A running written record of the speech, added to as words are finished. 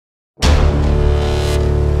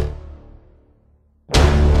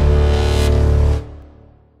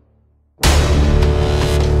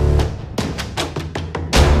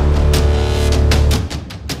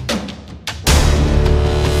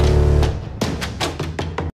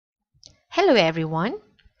Hello everyone.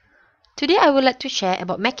 Today I would like to share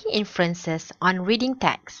about making inferences on reading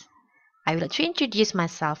text. I would like to introduce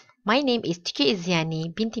myself. My name is Tiki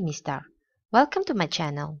Iziani binti Mistar. Welcome to my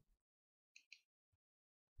channel.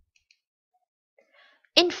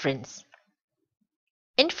 Inference.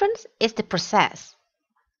 Inference is the process.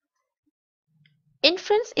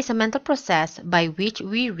 Inference is a mental process by which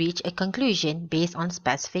we reach a conclusion based on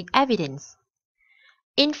specific evidence.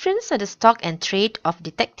 Inference are the stock and trade of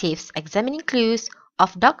detectives examining clues,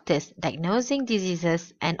 of doctors diagnosing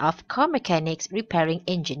diseases, and of car mechanics repairing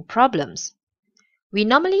engine problems. We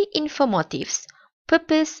normally infer motives,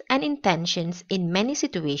 purpose, and intentions in many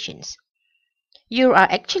situations. You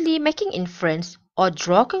are actually making inference or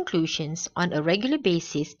draw conclusions on a regular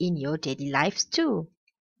basis in your daily lives too.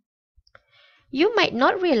 You might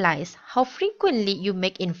not realize how frequently you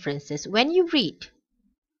make inferences when you read.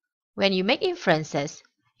 When you make inferences,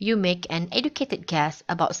 you make an educated guess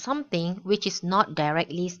about something which is not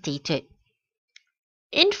directly stated.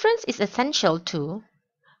 Inference is essential to,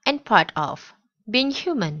 and part of, being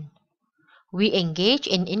human. We engage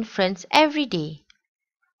in inference every day.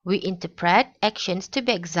 We interpret actions to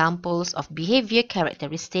be examples of behavior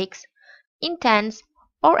characteristics, intents,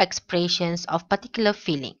 or expressions of particular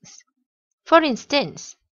feelings. For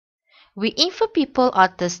instance, we infer people are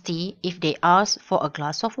thirsty if they ask for a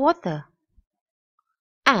glass of water.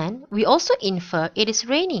 And we also infer it is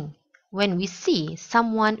raining when we see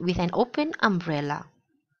someone with an open umbrella.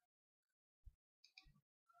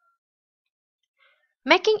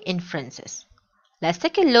 Making inferences. Let's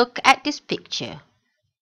take a look at this picture.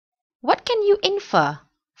 What can you infer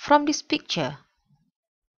from this picture?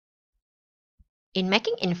 In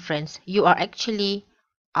making inference, you are actually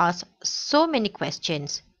asked so many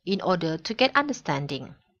questions in order to get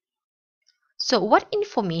understanding. So what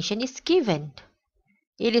information is given?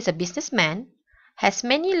 It is a businessman, has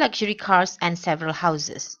many luxury cars and several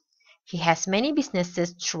houses. He has many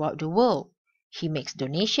businesses throughout the world. He makes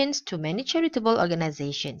donations to many charitable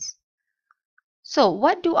organizations. So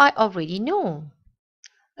what do I already know?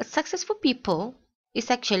 A successful people is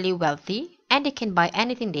actually wealthy and they can buy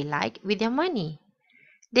anything they like with their money.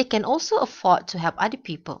 They can also afford to help other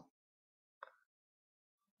people.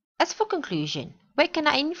 As for conclusion, what can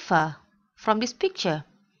I infer from this picture?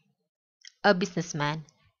 A businessman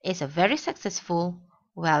is a very successful,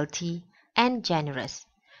 wealthy, and generous.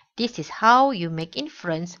 This is how you make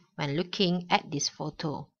inference when looking at this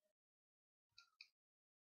photo.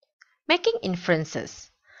 Making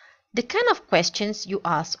inferences. The kind of questions you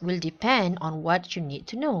ask will depend on what you need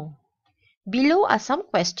to know. Below are some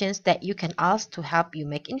questions that you can ask to help you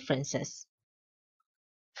make inferences.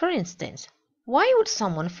 For instance, why would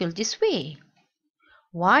someone feel this way?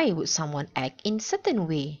 Why would someone act in a certain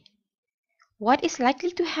way? What is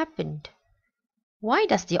likely to happen? Why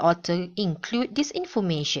does the author include these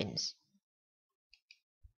informations?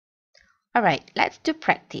 Alright, let's do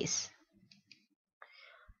practice.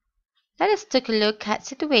 Let us take a look at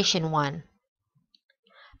situation 1.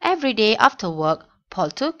 Every day after work,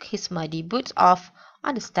 Paul took his muddy boots off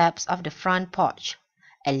on the steps of the front porch.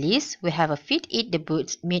 Alice will have a fit it the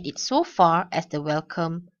boots made it so far as the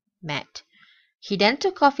welcome mat. He then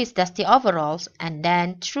took off his dusty overalls and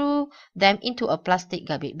then threw them into a plastic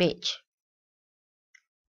garbage.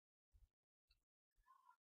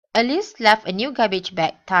 Alice left a new garbage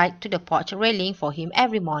bag tied to the porch railing for him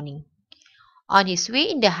every morning. On his way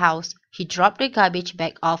in the house, he dropped the garbage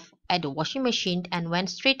bag off at the washing machine and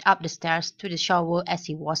went straight up the stairs to the shower as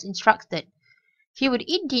he was instructed. He would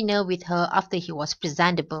eat dinner with her after he was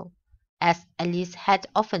presentable, as Alice had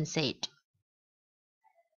often said.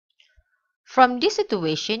 From this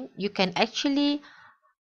situation, you can actually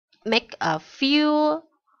make a few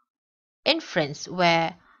inference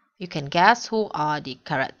where you can guess who are the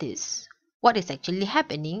characters, what is actually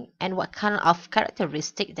happening, and what kind of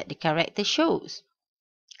characteristic that the character shows.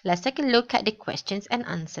 Let's take a look at the questions and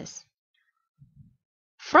answers.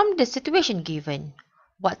 From the situation given,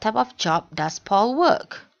 what type of job does Paul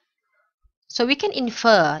work? So we can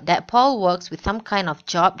infer that Paul works with some kind of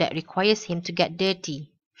job that requires him to get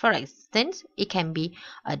dirty. For instance, it can be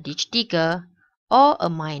a ditch digger, or a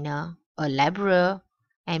miner, a laborer,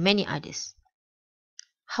 and many others.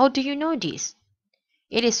 How do you know this?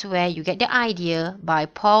 It is where you get the idea by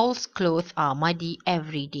Paul's clothes are muddy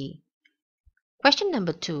every day. Question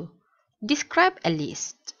number 2. Describe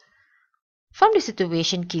Alice. From the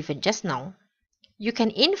situation given just now, you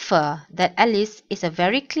can infer that Alice is a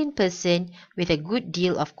very clean person with a good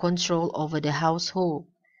deal of control over the household.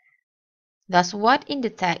 Thus, what in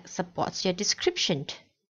the text supports your description?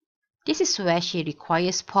 This is where she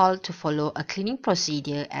requires Paul to follow a cleaning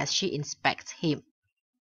procedure as she inspects him.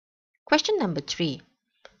 Question number 3.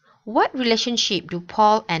 What relationship do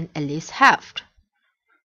Paul and Alice have?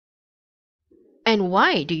 And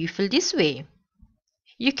why do you feel this way?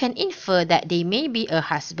 You can infer that they may be a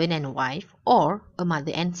husband and wife or a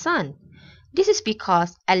mother and son. This is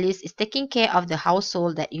because Alice is taking care of the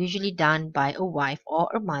household that usually done by a wife or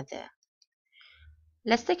a mother.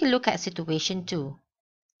 Let's take a look at situation 2.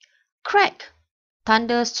 Crack!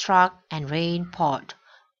 Thunder struck and rain poured.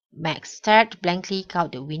 Max stared blankly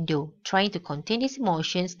out the window, trying to contain his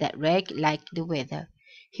emotions that raged like the weather.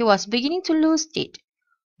 He was beginning to lose it.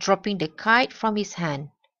 Dropping the kite from his hand,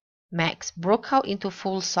 Max broke out into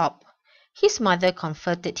full sob. His mother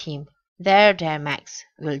comforted him. There, Max.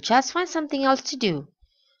 We'll just find something else to do.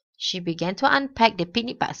 She began to unpack the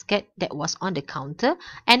picnic basket that was on the counter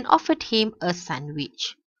and offered him a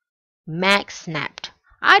sandwich. Max snapped.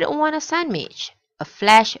 I don't want a sandwich. A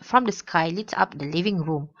flash from the sky lit up the living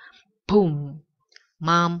room. Boom!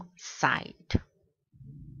 Mom sighed.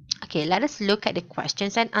 Okay, let us look at the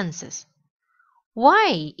questions and answers.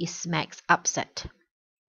 Why is Max upset?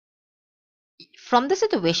 From the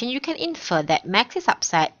situation, you can infer that Max is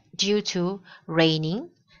upset due to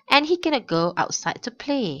raining and he cannot go outside to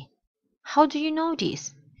play. How do you know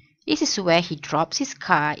this? This is where he drops his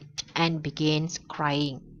kite and begins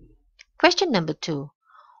crying. Question number 2.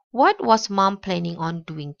 What was Mom planning on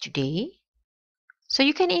doing today? So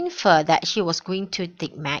you can infer that she was going to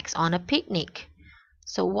take Max on a picnic.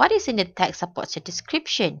 So what is in the text supports your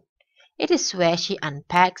description. It is where she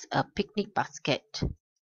unpacks a picnic basket.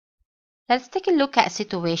 Let's take a look at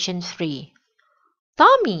situation 3.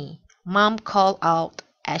 Tommy! Mom called out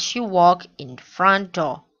as she walked in the front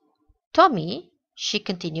door. Tommy, she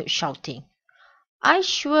continued shouting, I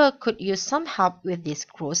sure could use some help with these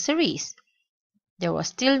groceries. There was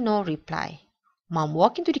still no reply. Mom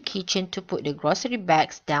walked into the kitchen to put the grocery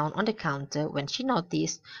bags down on the counter when she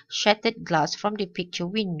noticed shattered glass from the picture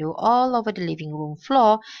window all over the living room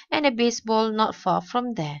floor and a baseball not far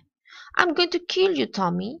from there. I'm going to kill you,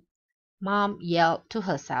 Tommy, Mom yelled to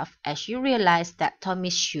herself as she realized that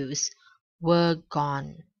Tommy's shoes were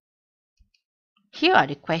gone. Here are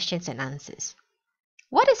the questions and answers.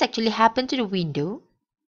 What has actually happened to the window?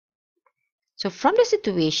 So from the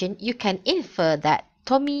situation, you can infer that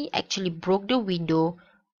Tommy actually broke the window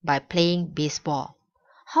by playing baseball.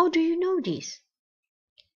 How do you know this?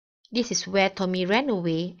 This is where Tommy ran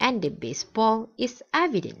away and the baseball is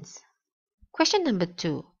evidence. Question number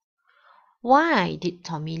 2. Why did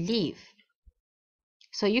Tommy leave?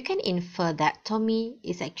 So you can infer that Tommy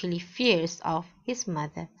is actually fierce of his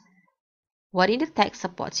mother. What in the text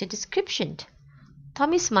supports your description?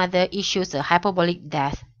 Tommy's mother issues a hyperbolic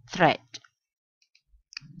death threat.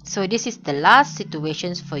 So this is the last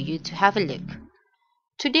situations for you to have a look.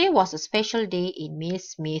 Today was a special day in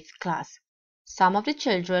Miss Smith's class. Some of the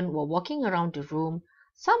children were walking around the room,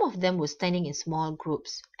 some of them were standing in small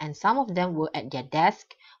groups, and some of them were at their desk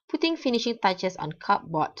putting finishing touches on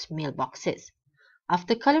cardboard mailboxes.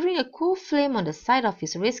 After coloring a cool flame on the side of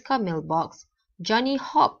his race car mailbox, Johnny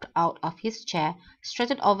hopped out of his chair,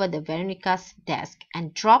 strutted over to Veronica's desk,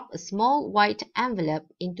 and dropped a small white envelope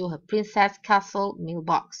into her Princess Castle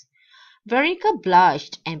mailbox. Veronica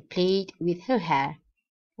blushed and played with her hair.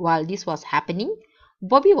 While this was happening,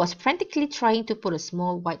 Bobby was frantically trying to put a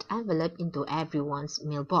small white envelope into everyone's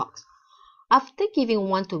mailbox. After giving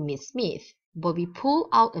one to Miss Smith, Bobby pulled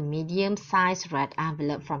out a medium-sized red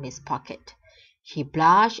envelope from his pocket. He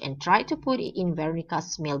blushed and tried to put it in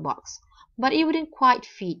Veronica's mailbox, but it wouldn't quite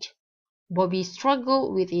fit. Bobby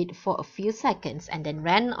struggled with it for a few seconds and then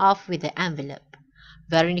ran off with the envelope.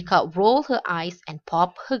 Veronica rolled her eyes and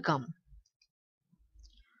popped her gum.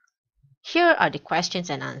 Here are the questions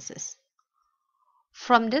and answers.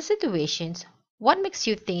 From the situations, what makes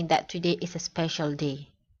you think that today is a special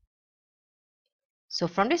day? So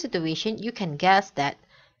from the situation, you can guess that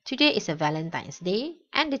today is a Valentine's Day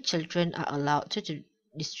and the children are allowed to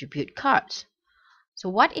distribute cards. So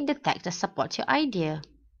what in the text that supports your idea?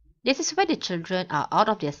 This is where the children are out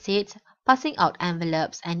of their seats, passing out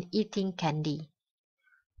envelopes and eating candy.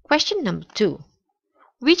 Question number 2.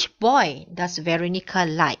 Which boy does Veronica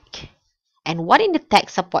like? And what in the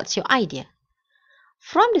text supports your idea?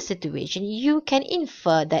 From the situation, you can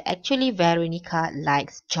infer that actually Veronica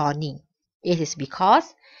likes Johnny. It is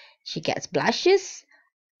because she gets blushes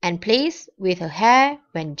and plays with her hair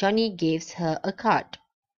when Johnny gives her a card.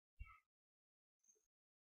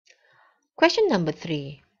 Question number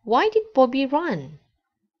 3. Why did Bobby run?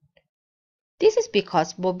 This is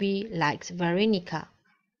because Bobby likes Veronica.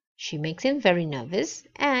 She makes him very nervous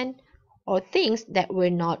or things that were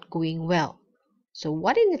not going well. So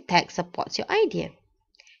what in the text supports your idea?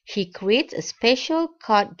 He creates a special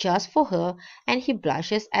card just for her and he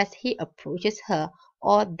blushes as he approaches her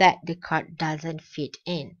or that the card doesn't fit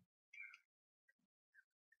in.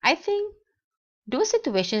 I think those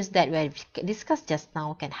situations that we discussed just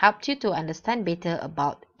now can help you to understand better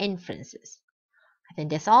about inferences. I think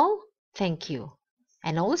that's all. Thank you.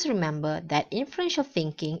 And always remember that inferential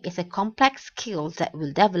thinking is a complex skill that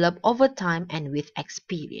will develop over time and with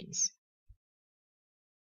experience.